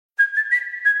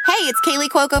it's Kaylee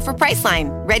Cuoco for Priceline.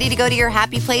 Ready to go to your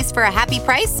happy place for a happy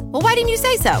price? Well, why didn't you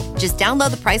say so? Just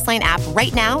download the Priceline app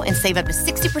right now and save up to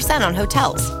 60% on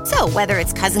hotels. So whether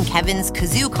it's Cousin Kevin's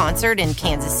Kazoo Concert in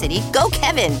Kansas City, go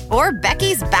Kevin, or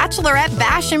Becky's Bachelorette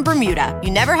Bash in Bermuda,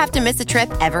 you never have to miss a trip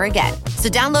ever again. So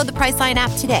download the Priceline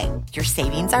app today. Your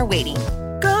savings are waiting.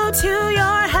 Go to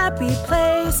your happy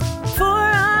place for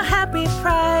a happy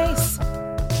price.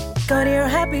 Go to your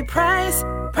happy price,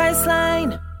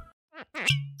 Priceline.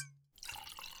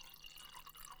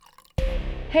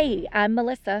 Hey, I'm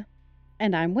Melissa.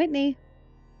 And I'm Whitney.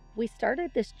 We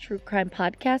started this true crime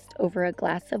podcast over a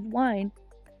glass of wine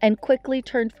and quickly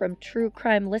turned from true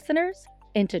crime listeners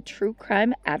into true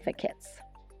crime advocates.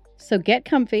 So get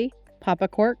comfy, pop a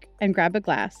cork, and grab a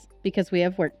glass because we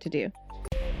have work to do.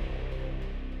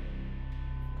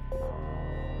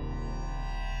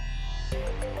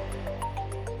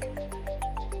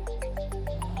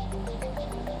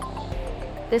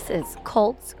 This is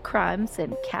Cults, Crimes,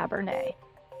 and Cabernet.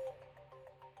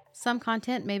 Some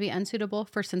content may be unsuitable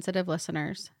for sensitive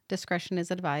listeners. Discretion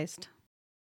is advised.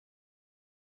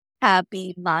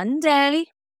 Happy Monday.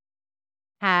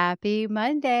 Happy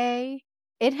Monday.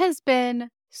 It has been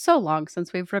so long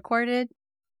since we've recorded.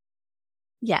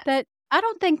 Yeah. That I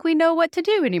don't think we know what to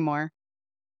do anymore.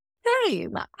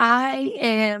 Same. I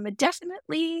am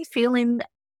definitely feeling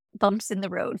bumps in the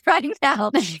road right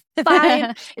now.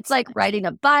 Fine. It's like riding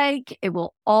a bike. It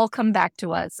will all come back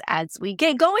to us as we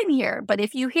get going here. But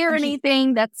if you hear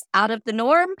anything that's out of the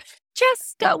norm,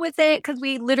 just go with it because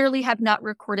we literally have not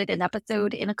recorded an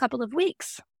episode in a couple of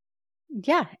weeks.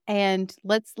 Yeah. And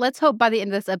let's hope by the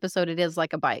end of this episode it is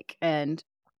like a bike. And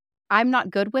I'm not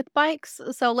good with bikes.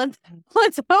 So let's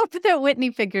hope that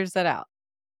Whitney figures it out.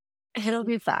 It'll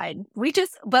be fine.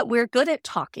 But we're good at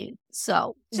talking.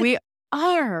 So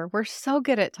We're so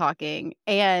good at talking.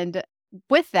 And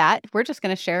with that, we're just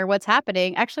going to share what's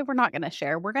happening. Actually, we're not going to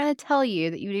share. We're going to tell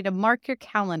you that you need to mark your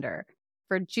calendar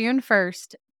for June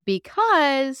 1st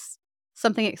because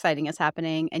something exciting is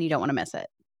happening and you don't want to miss it.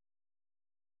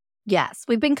 Yes,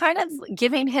 we've been kind of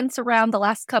giving hints around the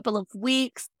last couple of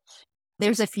weeks.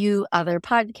 There's a few other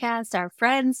podcasts, our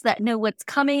friends that know what's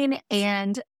coming,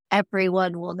 and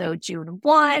everyone will know June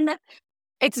 1.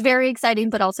 It's very exciting,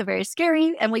 but also very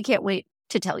scary, and we can't wait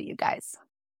to tell you guys.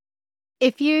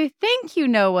 If you think you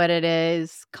know what it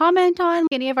is, comment on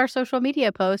any of our social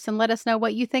media posts and let us know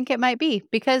what you think it might be,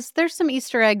 because there's some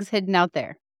Easter eggs hidden out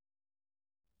there.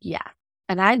 Yeah,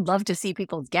 and I'd love to see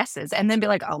people's guesses and then be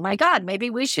like, oh my God,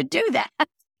 maybe we should do that.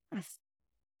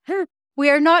 We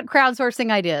are not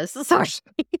crowdsourcing ideas. Sorry.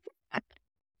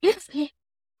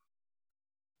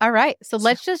 All right, so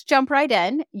let's just jump right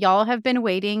in. Y'all have been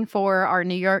waiting for our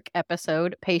New York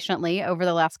episode patiently over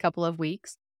the last couple of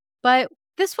weeks, but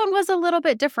this one was a little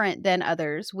bit different than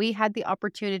others. We had the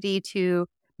opportunity to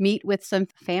meet with some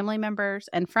family members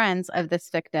and friends of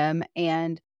this victim,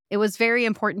 and it was very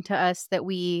important to us that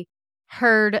we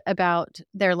heard about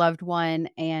their loved one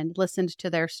and listened to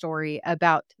their story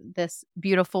about this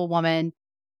beautiful woman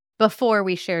before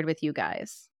we shared with you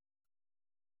guys.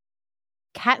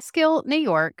 Catskill, New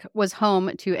York was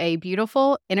home to a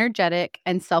beautiful, energetic,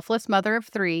 and selfless mother of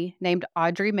 3 named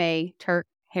Audrey May Turk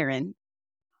Herron.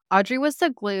 Audrey was the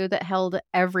glue that held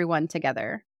everyone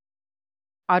together.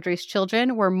 Audrey's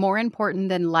children were more important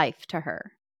than life to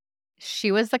her.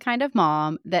 She was the kind of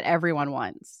mom that everyone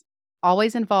wants.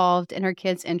 Always involved in her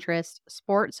kids' interests,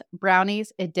 sports,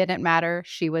 brownies, it didn't matter,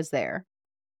 she was there.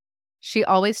 She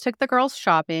always took the girls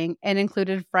shopping and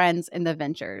included friends in the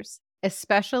ventures,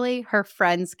 especially her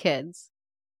friends' kids.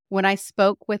 When I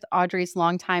spoke with Audrey's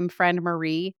longtime friend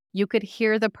Marie, you could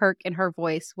hear the perk in her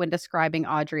voice when describing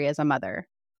Audrey as a mother.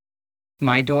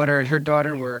 My daughter and her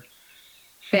daughter were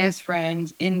fast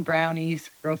friends in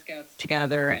brownies, Girl Scouts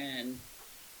together, and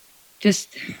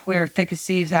just we're thick as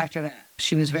thieves after that.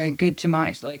 She was very good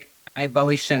to I've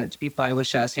always said it to people, I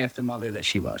wish I was half the mother that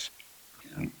she was.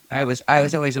 You know, I was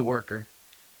always a worker.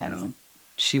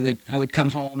 I would come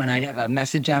home and I'd have a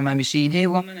message on my machine, hey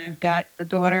woman, I've got a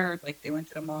daughter. Like they went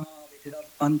to the mall, they did all the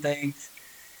fun things.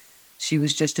 She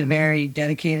was just a very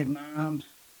dedicated mom,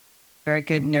 very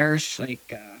good nurse.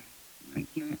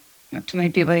 Not too many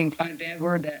people can find a bad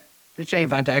word to say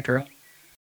about that girl.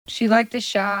 She liked to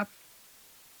shop.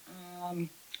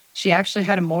 She actually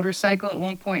had a motorcycle at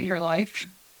one point in her life,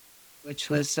 which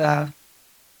was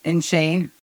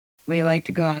insane. We like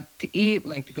to go out to eat,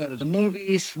 like to go to the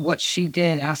movies. What she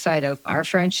did outside of our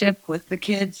friendship with the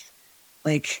kids,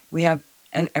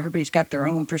 and everybody's got their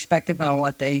own perspective on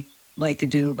what they like to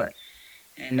do,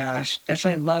 she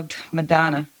definitely loved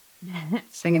Madonna,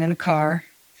 singing in the car.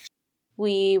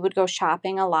 We would go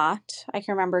shopping a lot. I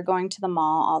can remember going to the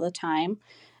mall all the time.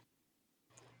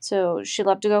 So she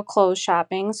loved to go clothes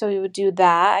shopping, so we would do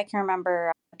that. I can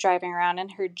remember driving around in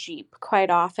her Jeep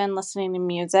quite often, listening to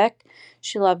music.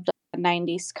 She loved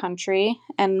 90s country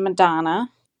and Madonna,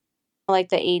 like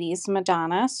the 80s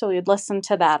Madonna, so we would listen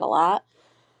to that a lot.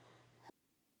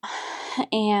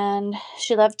 And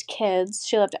she loved kids.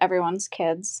 She loved everyone's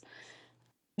kids.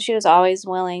 She was always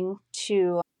willing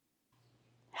to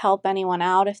help anyone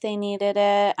out if they needed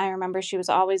it. I remember she was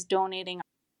always donating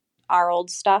our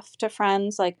old stuff to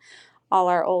friends, like all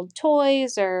our old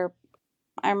toys, or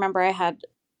I remember I had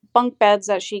bunk beds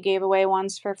that she gave away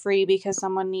once for free because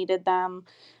someone needed them.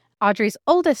 Audrey's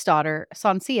oldest daughter,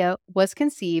 Sansia, was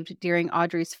conceived during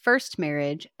Audrey's first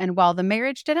marriage, and while the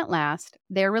marriage didn't last,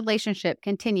 their relationship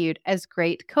continued as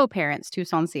great co-parents to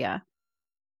Sansia.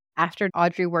 After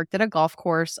Audrey worked at a golf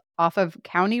course off of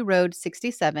County Road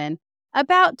 67,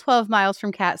 about 12 miles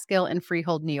from Catskill in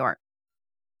Freehold, New York.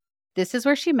 This is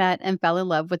where she met and fell in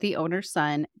love with the owner's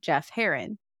son, Jeff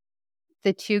Herron.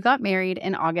 The two got married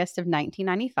in August of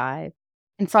 1995,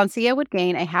 and Sansia would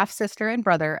gain a half-sister and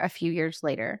brother a few years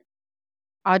later.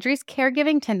 Audrey's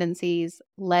caregiving tendencies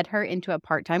led her into a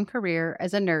part-time career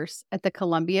as a nurse at the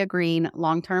Columbia Green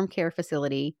Long-Term Care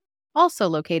Facility, also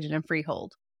located in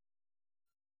Freehold.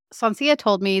 Sansia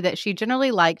told me that she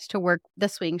generally liked to work the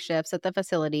swing shifts at the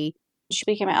facility. She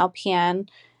became an LPN,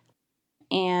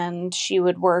 and she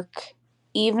would work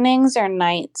evenings or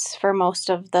nights for most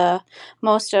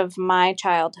of my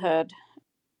childhood,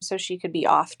 so she could be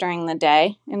off during the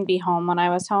day and be home when I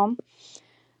was home.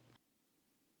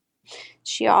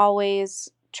 She always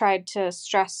tried to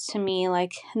stress to me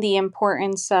like the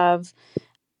importance of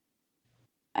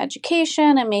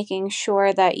education and making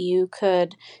sure that you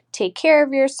could take care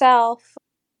of yourself.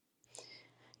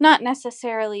 Not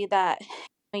necessarily that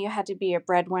you had to be a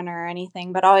breadwinner or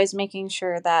anything, but always making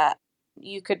sure that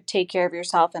you could take care of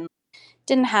yourself and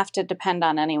didn't have to depend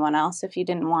on anyone else if you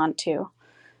didn't want to.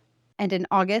 And in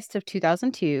August of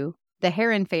 2002, the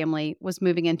Herron family was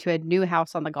moving into a new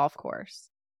house on the golf course.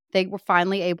 They were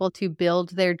finally able to build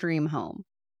their dream home.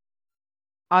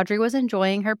 Audrey was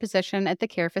enjoying her position at the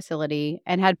care facility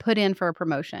and had put in for a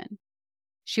promotion.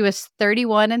 She was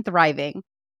 31 and thriving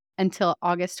until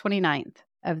August 29th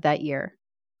of that year.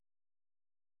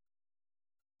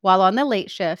 While on the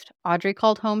late shift, Audrey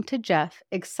called home to Jeff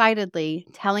excitedly,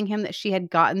 telling him that she had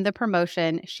gotten the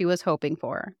promotion she was hoping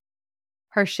for.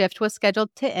 Her shift was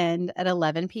scheduled to end at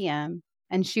 11 p.m.,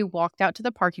 and she walked out to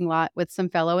the parking lot with some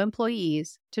fellow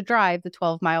employees to drive the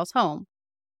 12 miles home,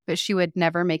 but she would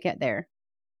never make it there.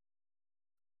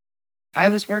 I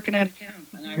was working out of town,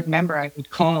 and I remember I would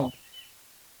call.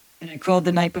 And I called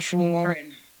the night before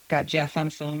and got Jeff on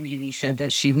the phone, and he said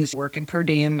that she was working per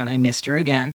diem, and I missed her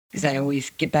again, because I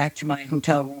always get back to my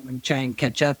hotel room and try and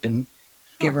catch up and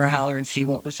give her a holler and see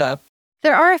what was up.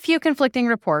 There are a few conflicting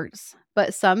reports,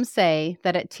 but some say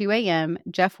that at 2 a.m.,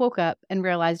 Jeff woke up and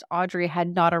realized Audrey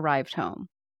had not arrived home.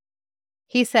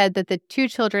 He said that the two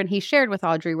children he shared with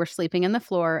Audrey were sleeping in the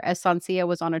floor as Sansia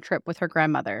was on a trip with her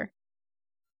grandmother.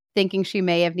 Thinking she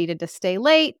may have needed to stay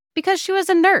late because she was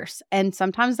a nurse, and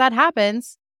sometimes that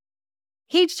happens,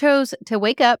 he chose to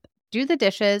wake up, do the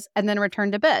dishes, and then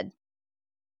return to bed.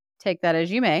 Take that as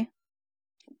you may.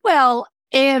 Well,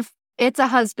 if it's a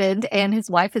husband and his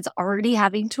wife is already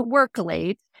having to work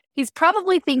late, he's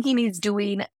probably thinking he's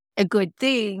doing a good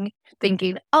thing,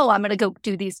 thinking, oh, I'm going to go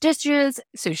do these dishes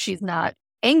so she's not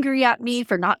angry at me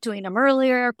for not doing them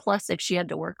earlier. Plus, if she had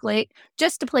to work late,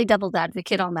 just to play devil's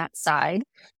advocate on that side.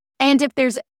 And if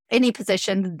there's any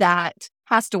position that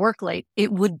has to work late,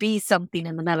 it would be something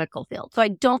in the medical field. So I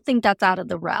don't think that's out of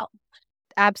the realm.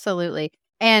 Absolutely.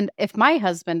 And if my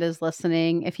husband is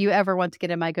listening, if you ever want to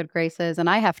get in my good graces and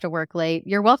I have to work late,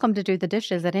 you're welcome to do the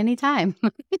dishes at any time.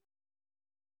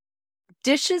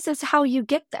 Dishes is how you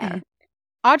get there.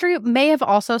 Audrey may have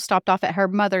also stopped off at her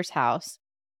mother's house.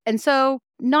 And so,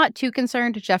 not too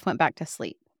concerned, Jeff went back to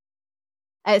sleep.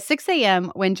 At 6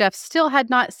 a.m., when Jeff still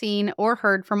had not seen or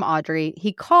heard from Audrey,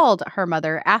 he called her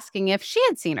mother asking if she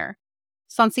had seen her.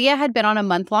 Sansia had been on a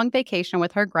month-long vacation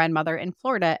with her grandmother in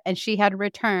Florida, and she had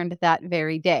returned that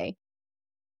very day.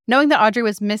 Knowing that Audrey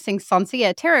was missing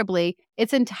Sansia terribly,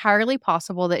 it's entirely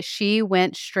possible that she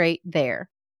went straight there.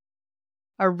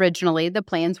 Originally, the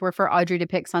plans were for Audrey to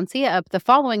pick Sansia up the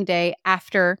following day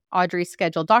after Audrey's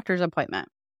scheduled doctor's appointment.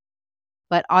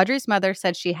 But Audrey's mother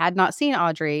said she had not seen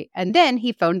Audrey, and then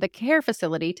he phoned the care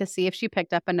facility to see if she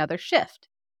picked up another shift.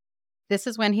 This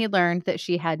is when he learned that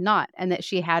she had not, and that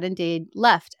she had indeed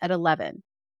left at 11.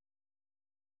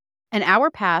 An hour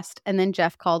passed, and then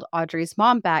Jeff called Audrey's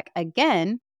mom back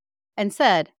again and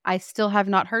said, "I still have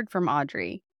not heard from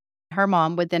Audrey." Her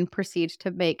mom would then proceed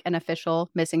to make an official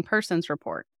missing persons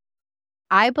report.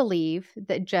 I believe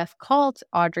that Jeff called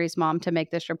Audrey's mom to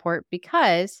make this report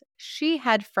because she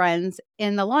had friends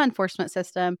in the law enforcement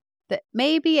system that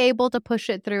may be able to push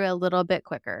it through a little bit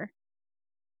quicker.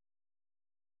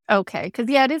 Okay, because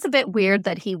it is a bit weird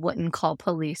that he wouldn't call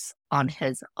police on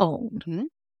his own. Mm-hmm.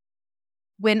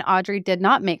 When Audrey did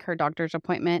not make her doctor's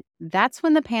appointment, that's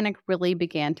when the panic really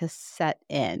began to set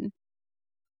in.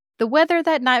 The weather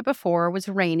that night before was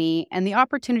rainy, and the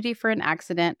opportunity for an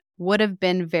accident would have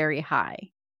been very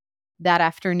high. That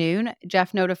afternoon,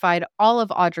 Jeff notified all of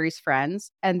Audrey's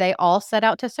friends, and they all set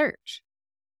out to search.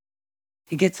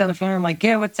 He gets on the phone. I'm like,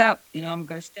 yeah, what's up? I'm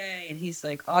going to stay. And he's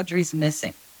like, Audrey's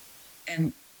missing.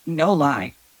 And no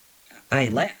lie, I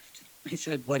laughed. I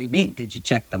said, what do you mean? Did you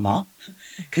check them all?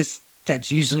 Because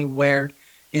that's usually where,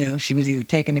 she was either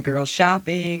taking the girls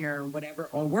shopping or whatever,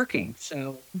 or working.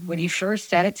 So when he first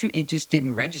said it to me, it just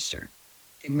didn't register.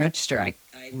 I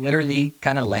literally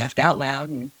kind of laughed out loud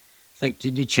and it's like,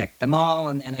 did you check them all?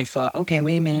 And then I thought, okay,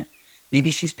 wait a minute. Maybe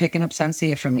she's picking up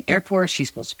Sansia from the airport. She's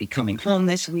supposed to be coming home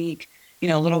this week.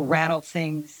 Little rattle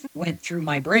things went through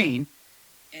my brain.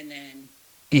 And then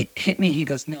it hit me. He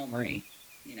goes, no, Marie.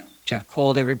 Jeff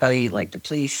called everybody, like the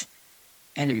police.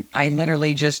 And I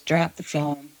literally just dropped the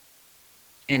phone.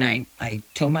 And I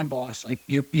told my boss, like,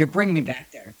 you're bringing me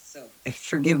back there. So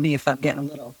forgive me if I'm getting a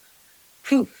little,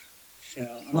 whew.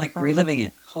 So I'm like reliving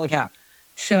it. Holy cow.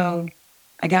 So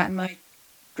I got in my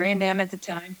Grand Am at the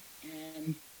time.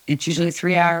 And it's usually a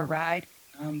 3-hour ride.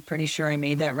 I'm pretty sure I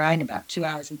made that ride in about 2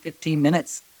 hours and 15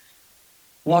 minutes.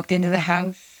 Walked into the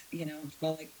house,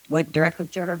 went directly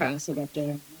to her house. I got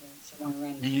there somewhere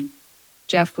around there.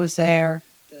 Jeff was there.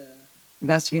 The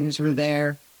investigators were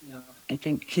there. I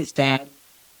think his dad,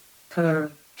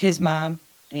 his mom,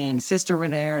 and sister were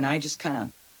there. And I just kind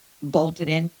of bolted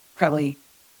in, probably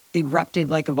erupted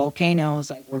like a volcano. I was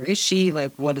like, where is she?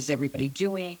 Like, what is everybody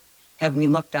doing? Have we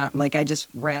looked out? Like, I just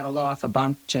rattled off a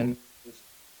bunch and,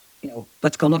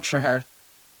 let's go look for her.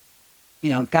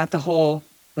 Got the whole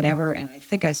whatever. And I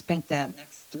think I spent that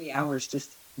next 3 hours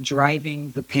just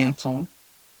driving the pants home,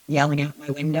 yelling out my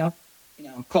window,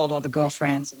 called all the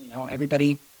girlfriends, and,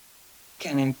 everybody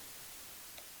kind of,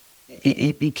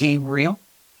 it became real,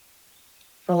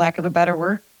 for lack of a better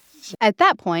word. At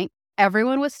that point,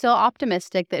 everyone was still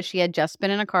optimistic that she had just been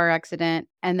in a car accident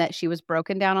and that she was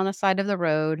broken down on the side of the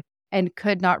road and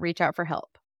could not reach out for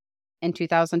help. In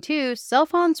 2002, cell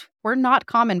phones were not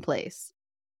commonplace.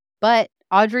 But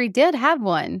Audrey did have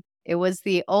one. It was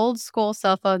the old school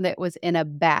cell phone that was in a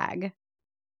bag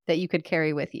that you could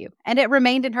carry with you. And it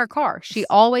remained in her car. She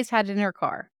always had it in her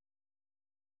car.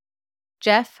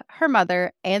 Jeff, her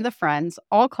mother, and the friends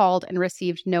all called and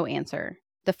received no answer.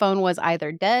 The phone was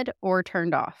either dead or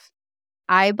turned off.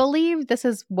 I believe this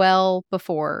is well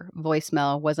before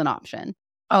voicemail was an option.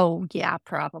 Oh, yeah,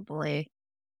 probably.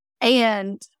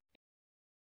 And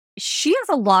she has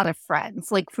a lot of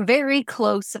friends, like very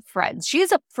close friends.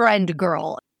 She's a friend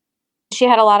girl. She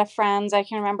had a lot of friends. I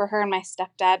can remember her and my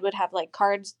stepdad would have like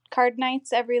card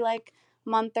nights every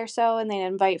month or so, and they'd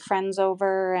invite friends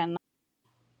over, and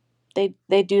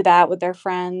they do that with their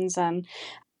friends. And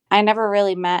I never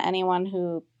really met anyone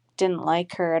who didn't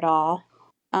like her at all.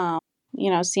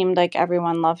 Seemed like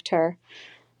everyone loved her.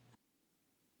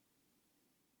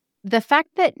 The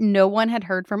fact that no one had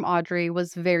heard from Audrey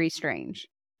was very strange.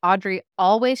 Audrey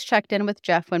always checked in with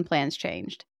Jeff when plans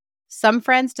changed. Some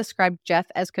friends described Jeff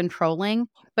as controlling,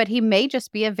 but he may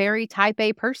just be a very type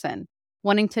A person,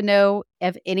 wanting to know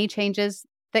of any changes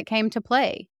that came to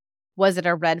play. Was it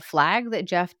a red flag that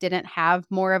Jeff didn't have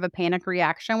more of a panic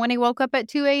reaction when he woke up at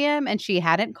 2 a.m. and she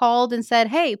hadn't called and said,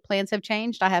 hey, plans have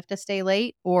changed, I have to stay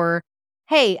late? Or,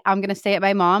 hey, I'm going to stay at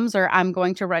my mom's, or I'm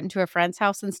going to run to a friend's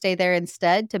house and stay there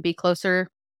instead to be closer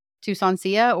to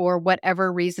Sansia, or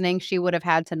whatever reasoning she would have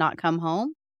had to not come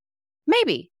home?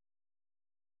 Maybe.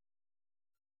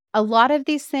 A lot of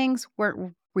these things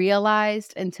weren't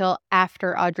realized until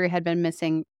after Audrey had been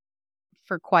missing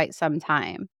for quite some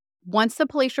time. Once the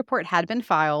police report had been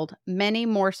filed, many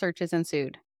more searches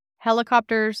ensued.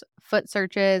 Helicopters, foot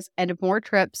searches, and more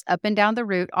trips up and down the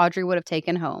route Audrey would have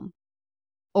taken home.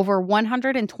 Over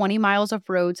 120 miles of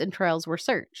roads and trails were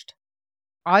searched.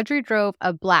 Audrey drove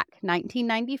a black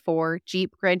 1994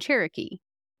 Jeep Grand Cherokee.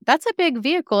 That's a big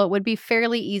vehicle. It would be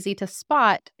fairly easy to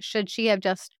spot should she have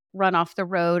just run off the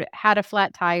road, had a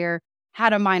flat tire,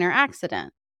 had a minor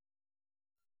accident.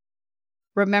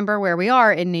 Remember where we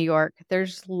are in New York,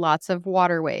 there's lots of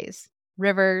waterways,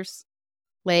 rivers,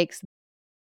 lakes.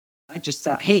 I just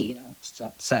thought, hey, it's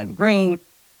outside the rain,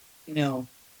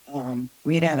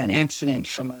 We had an accident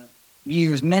from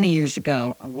many years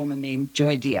ago, a woman named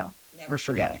Joy Dio. Never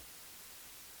forget it.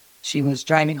 She was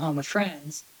driving home with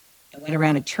friends and went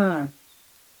around a turn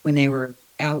when they were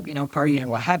out, partying and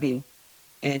what have you.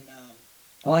 And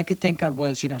all I could think of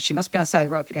was, she must be outside the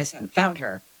road if you guys haven't found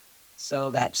her.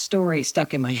 So that story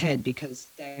stuck in my head because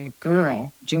that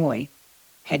girl, Joy,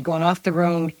 had gone off the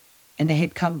road and they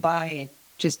had come by and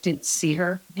just didn't see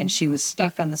her. And she was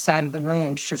stuck on the side of the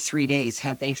road for 3 days.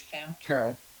 Had they found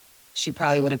her, she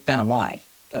probably would have been alive.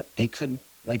 But they couldn't,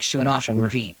 shoot off a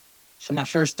ravine. So my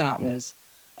first thought was,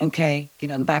 okay,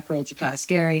 the back roads are kind of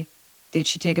scary. Did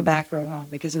she take a back road home?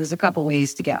 Because there was a couple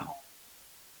ways to get home,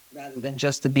 rather than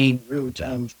just the main route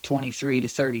of 23 to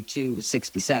 32 to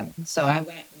 67. So I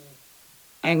went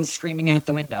and I was screaming out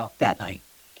the window that night.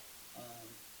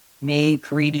 May,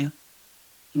 Karina,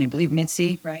 and I believe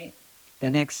Mitzi, right? I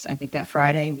think that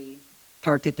Friday, we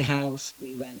parked at the house.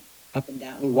 We went up and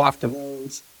down. We walked the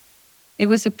roads. It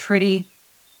was a pretty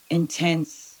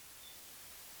intense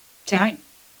time.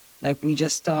 We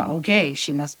just thought, okay,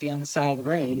 she must be on the side of the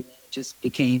road. And it just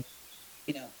became,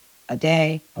 a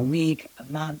day, a week, a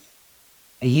month,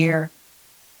 a year.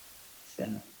 So,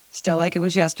 still like it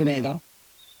was yesterday, though.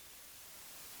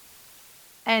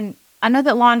 And I know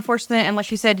that law enforcement, and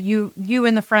like you said, you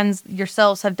and the friends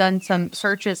yourselves have done some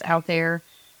searches out there,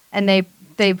 and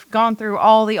they've gone through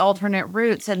all the alternate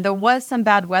routes, and there was some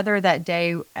bad weather that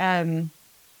day.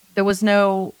 There was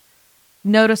no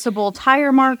noticeable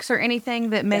tire marks or anything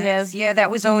that may have... Yeah,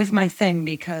 that was always my thing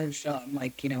because,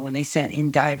 when they sent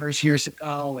in divers years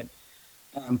ago,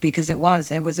 and because it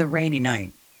was a rainy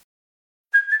night.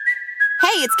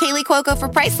 Hey, it's Kaylee Cuoco for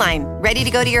Priceline. Ready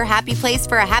to go to your happy place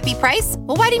for a happy price?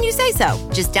 Well, why didn't you say so?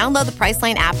 Just download the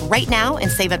Priceline app right now and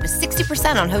save up to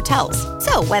 60% on hotels.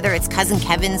 So whether it's Cousin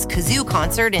Kevin's Kazoo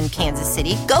Concert in Kansas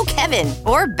City, go Kevin,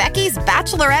 or Becky's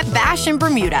Bachelorette Bash in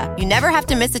Bermuda, you never have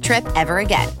to miss a trip ever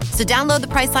again. So download the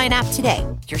Priceline app today.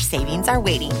 Your savings are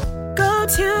waiting. Go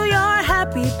to your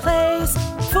happy place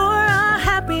for a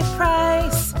happy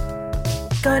price.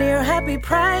 Go to your happy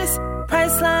price,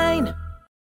 Priceline.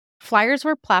 Flyers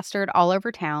were plastered all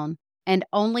over town, and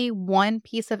only one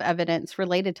piece of evidence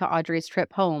related to Audrey's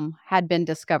trip home had been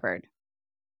discovered.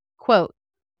 Quote,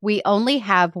 "We only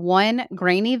have one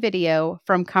grainy video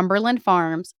from Cumberland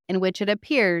Farms in which it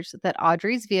appears that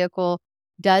Audrey's vehicle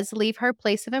does leave her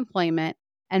place of employment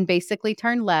and basically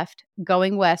turn left,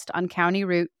 going west on County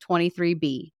Route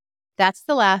 23B. That's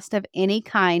the last of any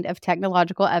kind of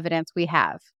technological evidence we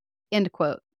have." End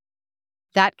quote.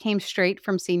 That came straight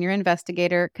from senior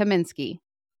investigator Kaminsky.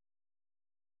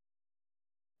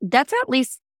 That's at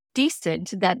least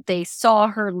decent that they saw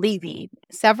her leaving.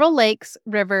 Several lakes,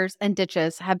 rivers, and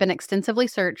ditches have been extensively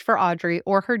searched for Audrey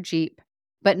or her Jeep,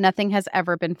 but nothing has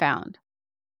ever been found.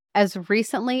 As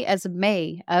recently as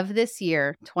May of this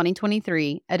year,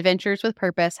 2023, Adventures with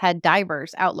Purpose had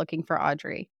divers out looking for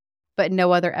Audrey, but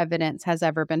no other evidence has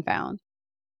ever been found.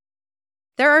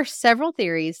 There are several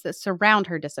theories that surround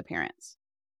her disappearance.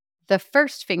 The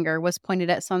first finger was pointed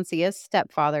at Sonsia's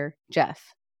stepfather,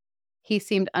 Jeff. He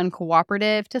seemed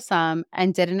uncooperative to some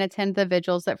and didn't attend the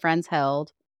vigils that friends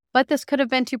held, but this could have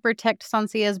been to protect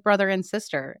Sonsia's brother and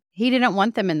sister. He didn't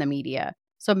want them in the media,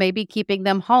 so maybe keeping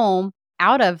them home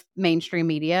out of mainstream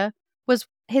media was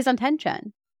his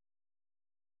intention.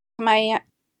 My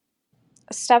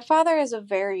stepfather is a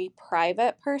very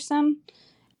private person,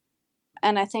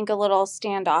 and I think a little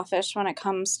standoffish when it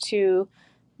comes to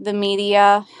the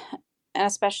media, and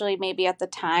especially maybe at the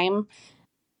time.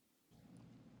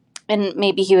 And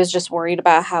maybe he was just worried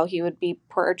about how he would be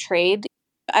portrayed.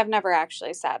 I've never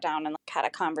actually sat down and had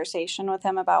a conversation with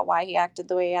him about why he acted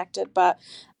the way he acted, but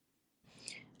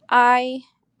I,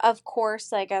 of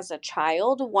course, as a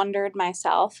child, wondered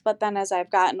myself, but then as I've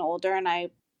gotten older and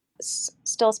I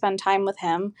still spend time with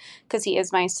him, because he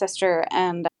is my sister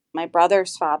and my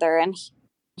brother's father, and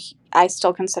I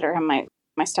still consider him my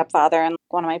stepfather and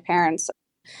one of my parents.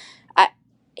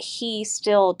 He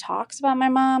still talks about my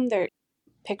mom. Their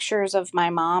pictures of my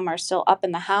mom are still up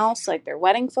in the house. Their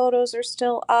wedding photos are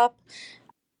still up.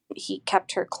 He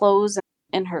kept her clothes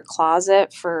in her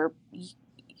closet for a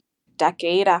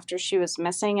decade after she was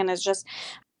missing. And it's just,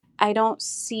 I don't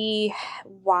see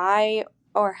why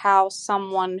or how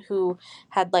someone who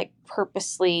had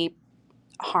purposely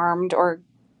harmed or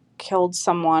killed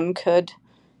someone could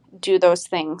do those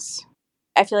things.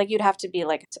 I feel like you'd have to be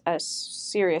a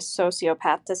serious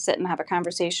sociopath to sit and have a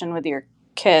conversation with your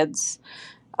kids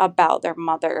about their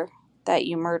mother that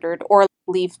you murdered or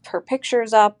leave her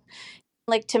pictures up.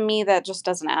 To me, that just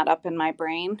doesn't add up in my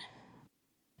brain.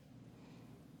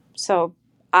 So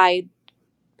I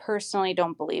personally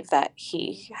don't believe that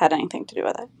he had anything to do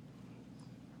with it.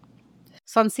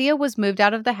 Soncia was moved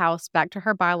out of the house back to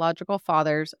her biological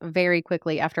father's very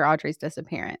quickly after Audrey's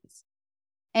disappearance.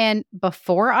 And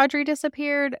before Audrey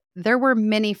disappeared, there were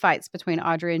many fights between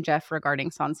Audrey and Jeff regarding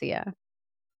Soncia.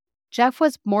 Jeff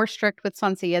was more strict with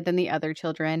Soncia than the other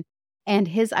children, and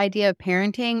his idea of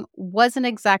parenting wasn't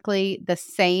exactly the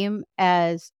same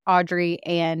as Audrey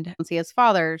and Soncia's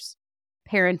father's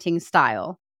parenting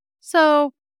style.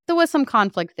 So there was some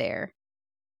conflict there.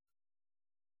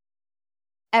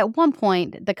 At one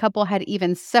point, the couple had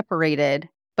even separated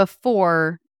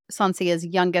before Soncia's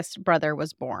youngest brother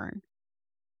was born.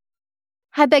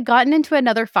 Had they gotten into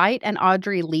another fight and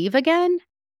Audrey leave again?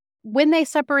 When they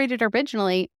separated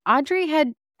originally, Audrey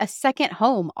had a second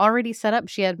home already set up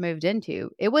she had moved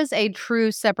into. It was a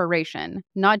true separation,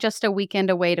 not just a weekend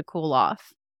away to cool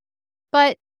off.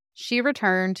 But she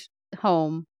returned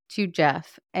home to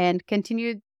Jeff and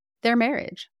continued their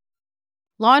marriage.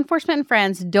 Law enforcement and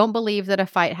friends don't believe that a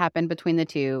fight happened between the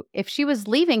two. If she was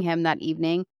leaving him that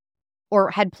evening, or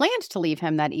had planned to leave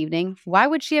him that evening, why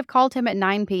would she have called him at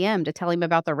 9 p.m. to tell him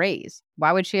about the raise?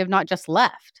 Why would she have not just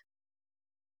left?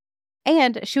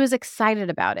 And she was excited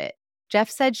about it. Jeff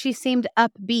said she seemed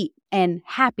upbeat and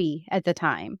happy at the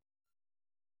time.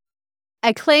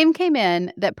 A claim came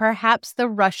in that perhaps the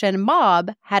Russian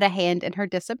mob had a hand in her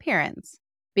disappearance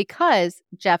because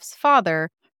Jeff's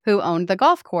father, who owned the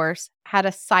golf course, had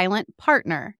a silent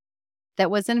partner that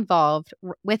was involved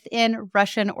within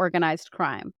Russian organized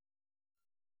crime.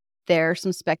 There are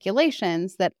some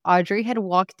speculations that Audrey had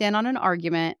walked in on an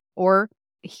argument or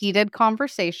heated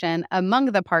conversation among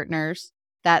the partners.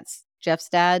 That's Jeff's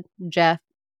dad, Jeff,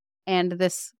 and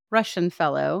this Russian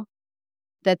fellow,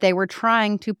 that they were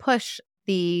trying to push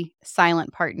the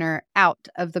silent partner out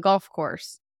of the golf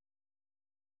course.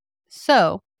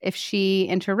 So, if she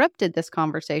interrupted this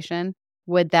conversation,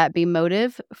 would that be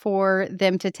motive for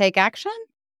them to take action?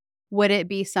 Would it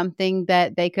be something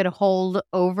that they could hold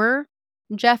over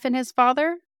Jeff and his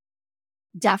father?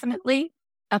 Definitely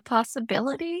a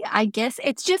possibility. I guess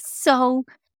it's just so,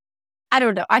 I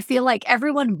don't know. I feel like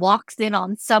everyone walks in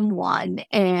on someone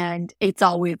and it's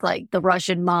always like the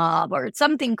Russian mob or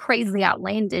something crazy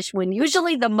outlandish, when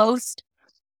usually the most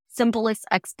simplest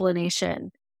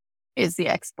explanation is the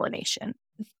explanation.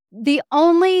 The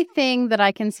only thing that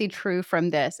I can see true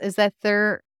from this is that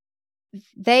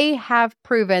they have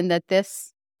proven that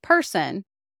this person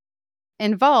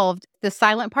involved, the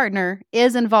silent partner,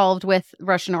 is involved with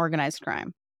Russian organized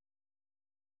crime.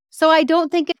 So I don't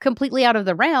think it's completely out of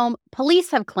the realm.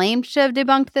 Police have claimed to have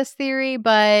debunked this theory,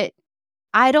 but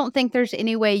I don't think there's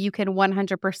any way you can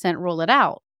 100% rule it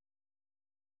out.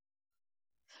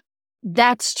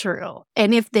 That's true.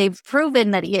 And if they've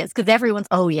proven that he is, because everyone's,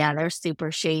 oh yeah, they're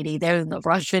super shady. They're the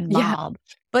Russian mob.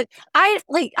 Yeah. But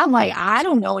I'm like, I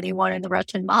don't know anyone in the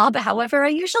Russian mob. However, I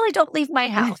usually don't leave my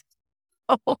house.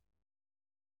 Oh.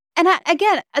 And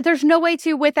again, there's no way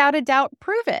to, without a doubt,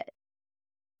 prove it.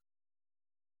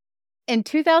 In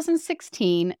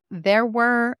 2016, there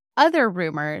were other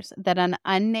rumors that an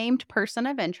unnamed person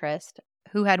of interest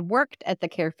who had worked at the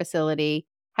care facility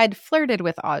had flirted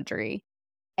with Audrey,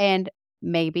 and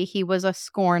maybe he was a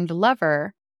scorned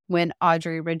lover when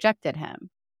Audrey rejected him.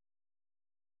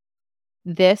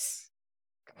 This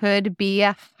could be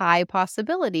a high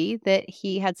possibility that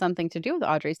he had something to do with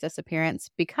Audrey's disappearance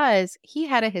because he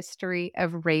had a history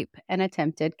of rape and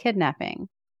attempted kidnapping.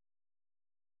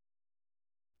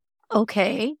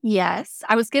 Okay, yes.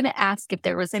 I was going to ask if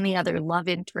there was any other love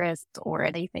interest or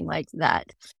anything like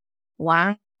that.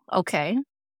 Wow. Okay.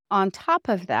 On top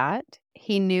of that,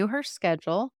 he knew her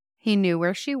schedule. He knew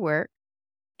where she worked.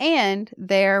 And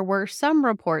there were some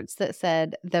reports that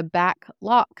said the back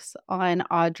locks on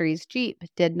Audrey's Jeep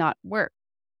did not work.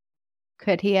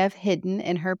 Could he have hidden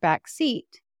in her back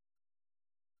seat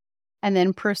and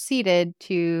then proceeded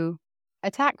to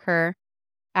attack her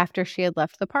after she had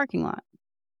left the parking lot?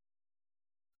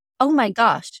 Oh my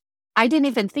gosh. I didn't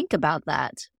even think about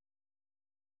that.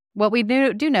 What we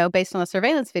do know, based on the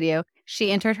surveillance video,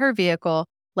 she entered her vehicle,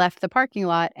 left the parking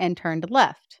lot, and turned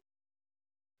left.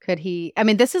 Could he? I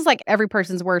mean, this is like every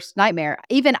person's worst nightmare.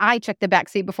 Even I check the back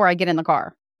seat before I get in the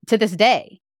car to this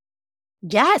day.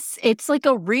 Yes, it's like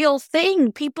a real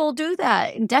thing. People do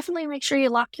that. And definitely make sure you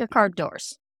lock your car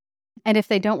doors. And if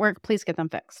they don't work, please get them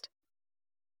fixed.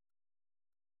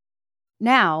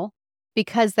 Now,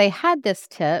 because they had this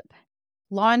tip,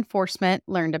 law enforcement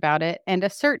learned about it and a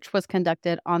search was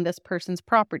conducted on this person's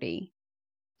property.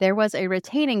 There was a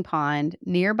retaining pond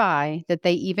nearby that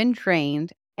they even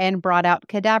drained and brought out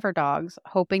cadaver dogs,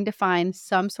 hoping to find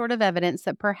some sort of evidence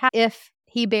that perhaps if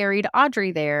he buried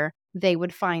Audrey there, they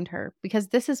would find her, because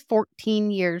this is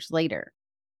 14 years later.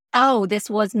 Oh, this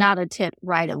was not a tip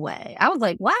right away. I was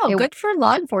like, wow, good for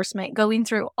law enforcement going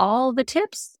through all the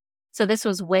tips. So this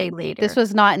was way later. This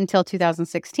was not until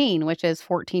 2016, which is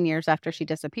 14 years after she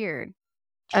disappeared.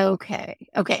 Okay.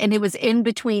 And it was in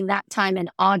between that time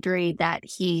and Audrey that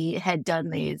he had done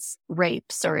these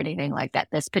rapes or anything like that,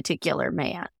 this particular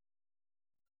man.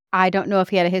 I don't know if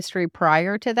he had a history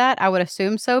prior to that. I would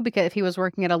assume so, because if he was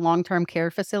working at a long-term care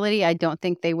facility, I don't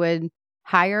think they would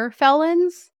hire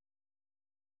felons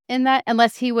in that,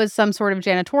 unless he was some sort of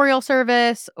janitorial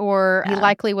service, or he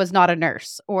likely was not a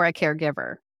nurse or a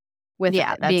caregiver with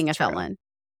being a felon.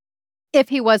 If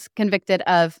he was convicted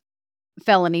of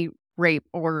felony rape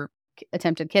or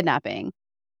attempted kidnapping.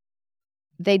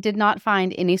 They did not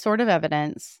find any sort of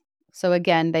evidence. So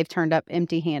again, they've turned up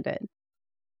empty-handed.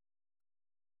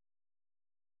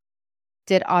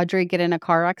 Did Audrey get in a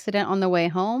car accident on the way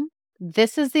home?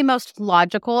 This is the most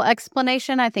logical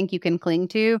explanation I think you can cling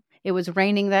to. It was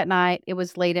raining that night. It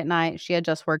was late at night. She had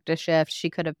just worked a shift. She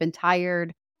could have been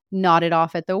tired, nodded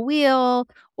off at the wheel,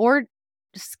 or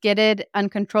skidded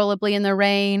uncontrollably in the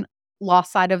rain,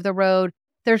 lost sight of the road.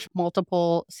 There's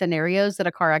multiple scenarios that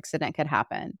a car accident could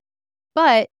happen.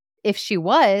 But if she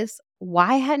was,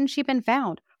 why hadn't she been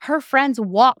found? Her friends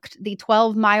walked the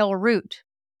 12-mile route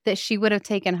that she would have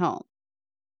taken home.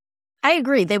 I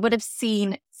agree. They would have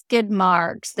seen skid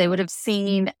marks. They would have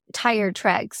seen tire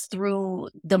tracks through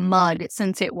the mud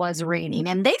since it was raining.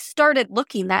 And they started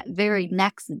looking that very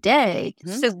next day.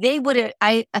 Mm-hmm. So they would have,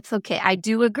 that's okay. I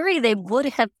do agree. They would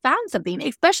have found something,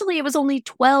 especially it was only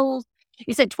 12.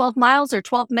 You said 12 miles or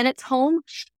 12 minutes home.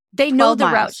 They know the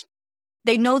route.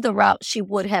 They know the route she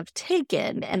would have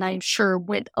taken, and I'm sure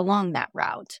went along that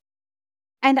route.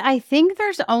 And I think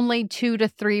there's only 2 to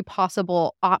 3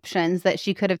 possible options that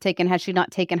she could have taken had she not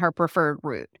taken her preferred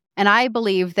route. And I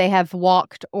believe they have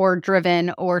walked or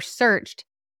driven or searched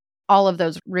all of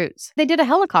those routes. They did a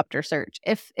helicopter search.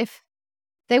 If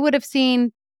they would have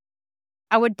seen,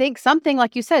 I would think something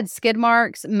like you said, skid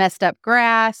marks, messed up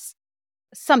grass,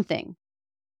 something.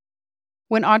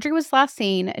 When Audrey was last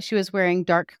seen, she was wearing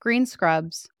dark green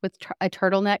scrubs with a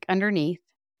turtleneck underneath.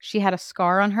 She had a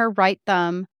scar on her right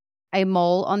thumb, a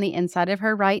mole on the inside of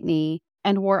her right knee,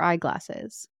 and wore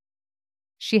eyeglasses.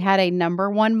 She had a number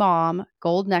 1 mom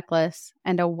gold necklace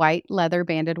and a white leather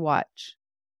banded watch.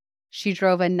 She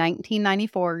drove a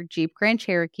 1994 Jeep Grand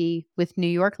Cherokee with New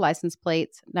York license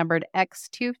plates numbered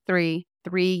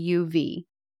X233UV.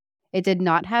 It did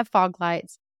not have fog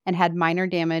lights and had minor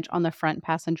damage on the front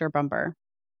passenger bumper.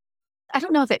 I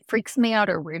don't know if it freaks me out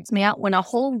or weirds me out when a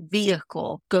whole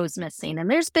vehicle goes missing. And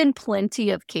there's been plenty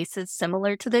of cases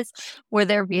similar to this where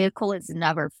their vehicle is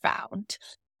never found.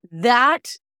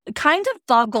 That kind of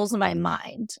boggles my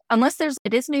mind. Unless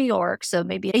it is New York, so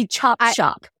maybe a chop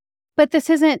shop. But this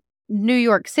isn't New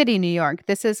York City, New York.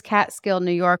 This is Catskill,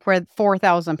 New York, where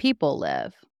 4,000 people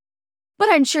live. But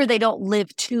I'm sure they don't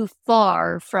live too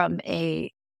far from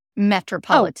a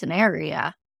metropolitan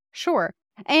area. Sure.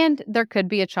 And there could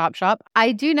be a chop shop.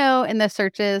 I do know in the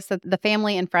searches that the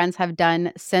family and friends have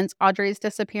done since Audrey's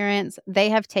disappearance, they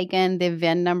have taken the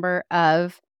VIN number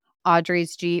of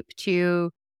Audrey's Jeep to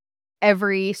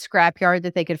every scrapyard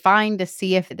that they could find to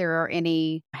see if there are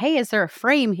any, hey, is there a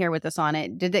frame here with this on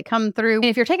it? Did it come through? And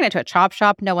if you're taking it to a chop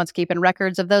shop, no one's keeping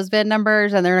records of those VIN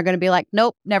numbers, and they're going to be like,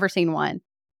 nope, never seen one.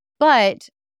 But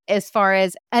as far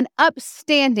as an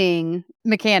upstanding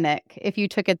mechanic, if you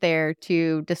took it there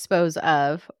to dispose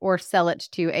of or sell it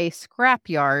to a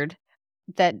scrapyard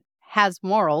that has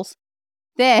morals,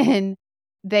 then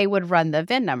they would run the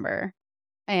VIN number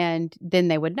and then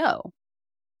they would know.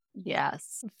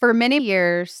 Yes. For many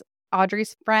years,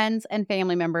 Audrey's friends and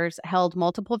family members held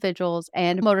multiple vigils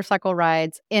and motorcycle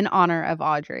rides in honor of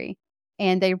Audrey.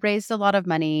 And they raised a lot of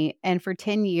money. And for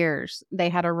 10 years, they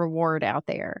had a reward out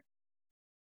there.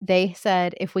 They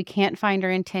said, if we can't find her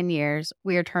in 10 years,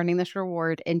 we are turning this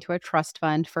reward into a trust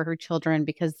fund for her children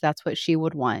because that's what she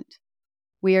would want.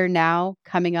 We are now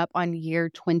coming up on year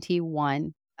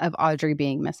 21 of Audrey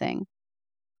being missing.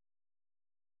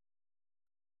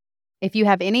 If you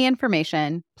have any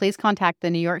information, please contact the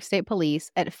New York State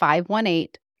Police at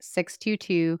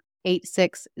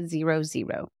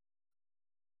 518-622-8600.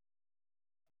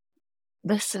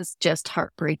 This is just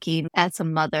heartbreaking as a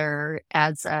mother,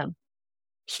 as a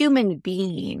human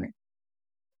being.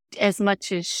 As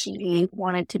much as she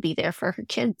wanted to be there for her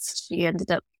kids, she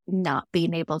ended up not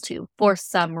being able to for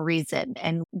some reason.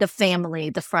 And the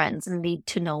family, the friends need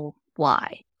to know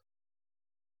why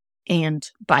and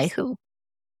by who.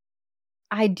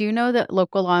 I do know that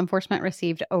local law enforcement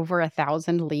received over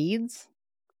 1,000 leads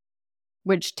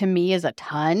which to me is a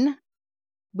ton.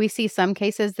 We see some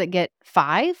cases that get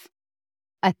 5.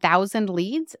 1,000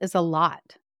 leads is a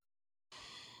lot.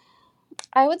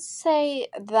 I would say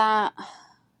that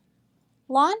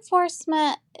law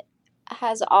enforcement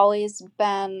has always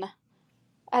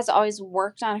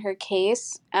worked on her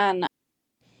case, and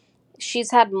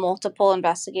she's had multiple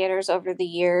investigators over the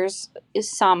years.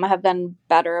 Some have been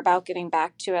better about getting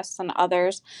back to us than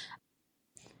others.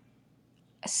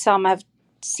 Some have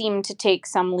seemed to take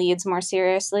some leads more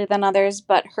seriously than others,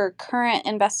 but her current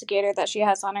investigator that she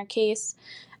has on her case,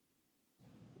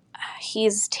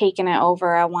 he's taken it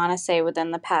over, I want to say,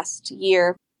 within the past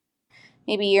year,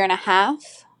 maybe year and a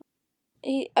half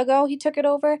ago he took it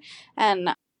over,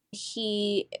 and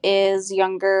he is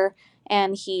younger,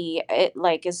 and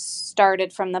is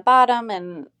started from the bottom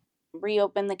and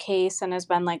reopened the case and has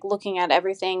been like looking at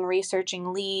everything,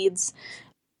 researching leads,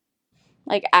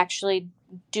 like actually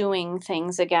doing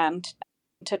things again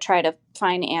to try to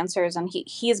find answers. And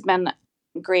he's been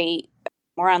great.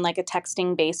 We're on like a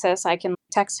texting basis. I can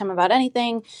text him about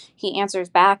anything. He answers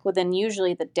back within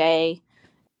usually the day.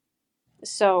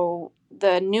 So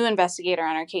the new investigator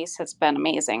on our case has been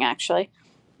amazing, actually.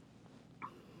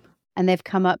 And they've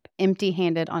come up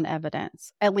empty-handed on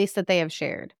evidence, at least that they have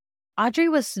shared. Audrey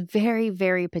was very,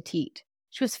 very petite.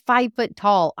 She was 5 foot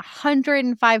tall,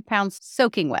 105 pounds,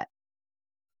 soaking wet.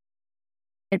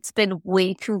 It's been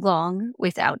way too long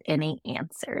without any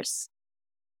answers.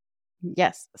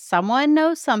 Yes, someone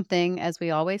knows something, as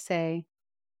we always say.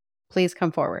 Please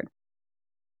come forward.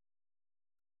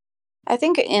 I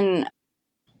think in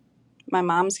my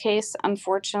mom's case,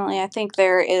 unfortunately, I think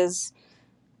there is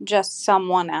just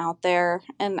someone out there,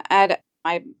 and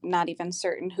I'm not even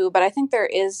certain who, but I think there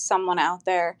is someone out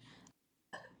there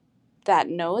that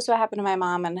knows what happened to my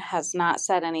mom and has not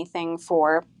said anything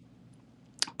for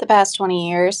the past 20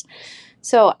 years.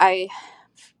 So I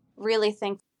really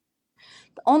think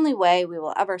the only way we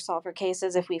will ever solve her case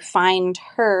is if we find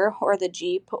her or the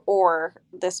Jeep or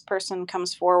this person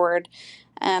comes forward.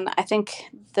 And I think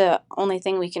the only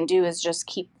thing we can do is just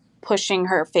keep pushing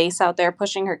her face out there,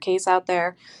 pushing her case out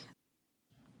there.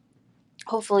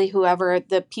 Hopefully whoever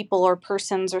the people or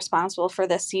persons responsible for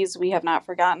this sees we have not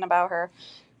forgotten about her.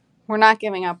 We're not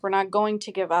giving up. We're not going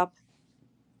to give up.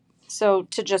 So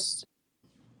to just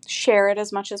share it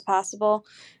as much as possible.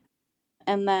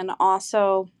 And then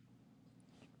also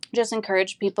just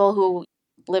encourage people who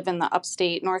live in the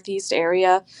upstate Northeast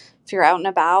area. If you're out and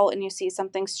about and you see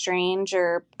something strange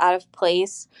or out of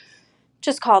place,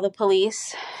 just call the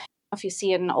police. If you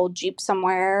see an old Jeep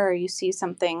somewhere or you see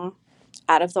something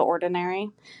out of the ordinary,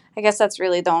 I guess that's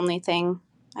really the only thing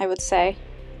I would say.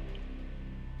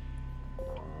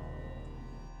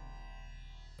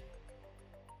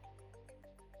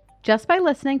 Just by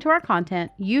listening to our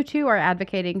content, you too are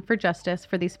advocating for justice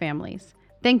for these families.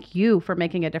 Thank you for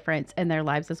making a difference in their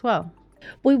lives as well.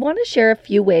 We want to share a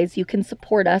few ways you can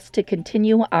support us to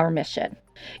continue our mission.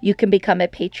 You can become a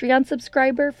Patreon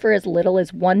subscriber for as little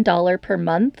as $1 per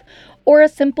month, or a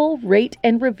simple rate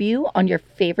and review on your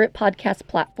favorite podcast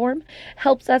platform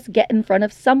helps us get in front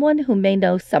of someone who may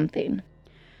know something.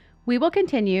 We will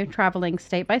continue traveling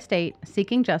state by state,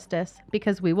 seeking justice,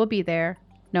 because we will be there,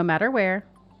 no matter where,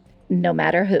 no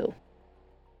matter who.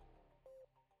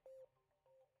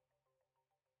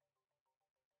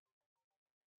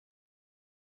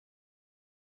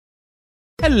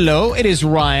 Hello, it is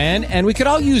Ryan, and we could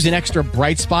all use an extra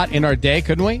bright spot in our day,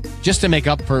 couldn't we? Just to make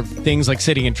up for things like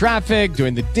sitting in traffic,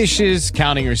 doing the dishes,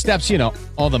 counting your steps,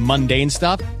 all the mundane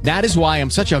stuff. That is why I'm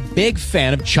such a big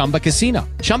fan of Chumba Casino.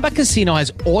 Chumba Casino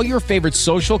has all your favorite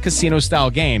social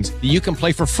casino-style games that you can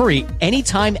play for free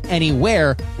anytime,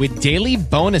 anywhere with daily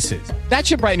bonuses. That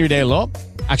should brighten your day a little.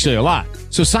 Actually, a lot.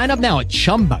 So sign up now at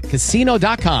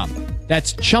ChumbaCasino.com.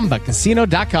 That's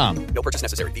ChumbaCasino.com. No purchase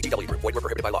necessary. VGW Group. Void where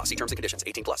prohibited by law. See terms and conditions.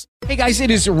 18+. Hey guys,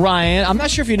 it is Ryan. I'm not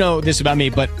sure if you know this about me,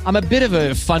 but I'm a bit of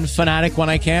a fun fanatic when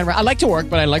I can. I like to work,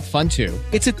 but I like fun too.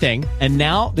 It's a thing. And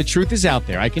now the truth is out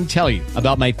there. I can tell you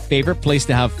about my favorite place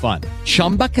to have fun.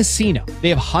 Chumba Casino. They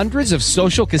have hundreds of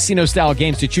social casino style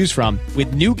games to choose from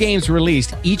with new games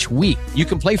released each week. You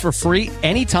can play for free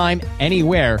anytime,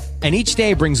 anywhere. And each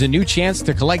day brings a new chance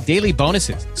to collect daily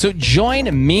bonuses. So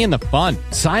join me in the fun.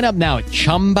 Sign up now at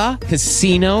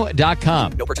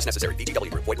ChumbaCasino.com. No purchase necessary. VGW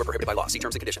Group. Void where prohibited by law. See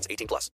terms and conditions. 18+.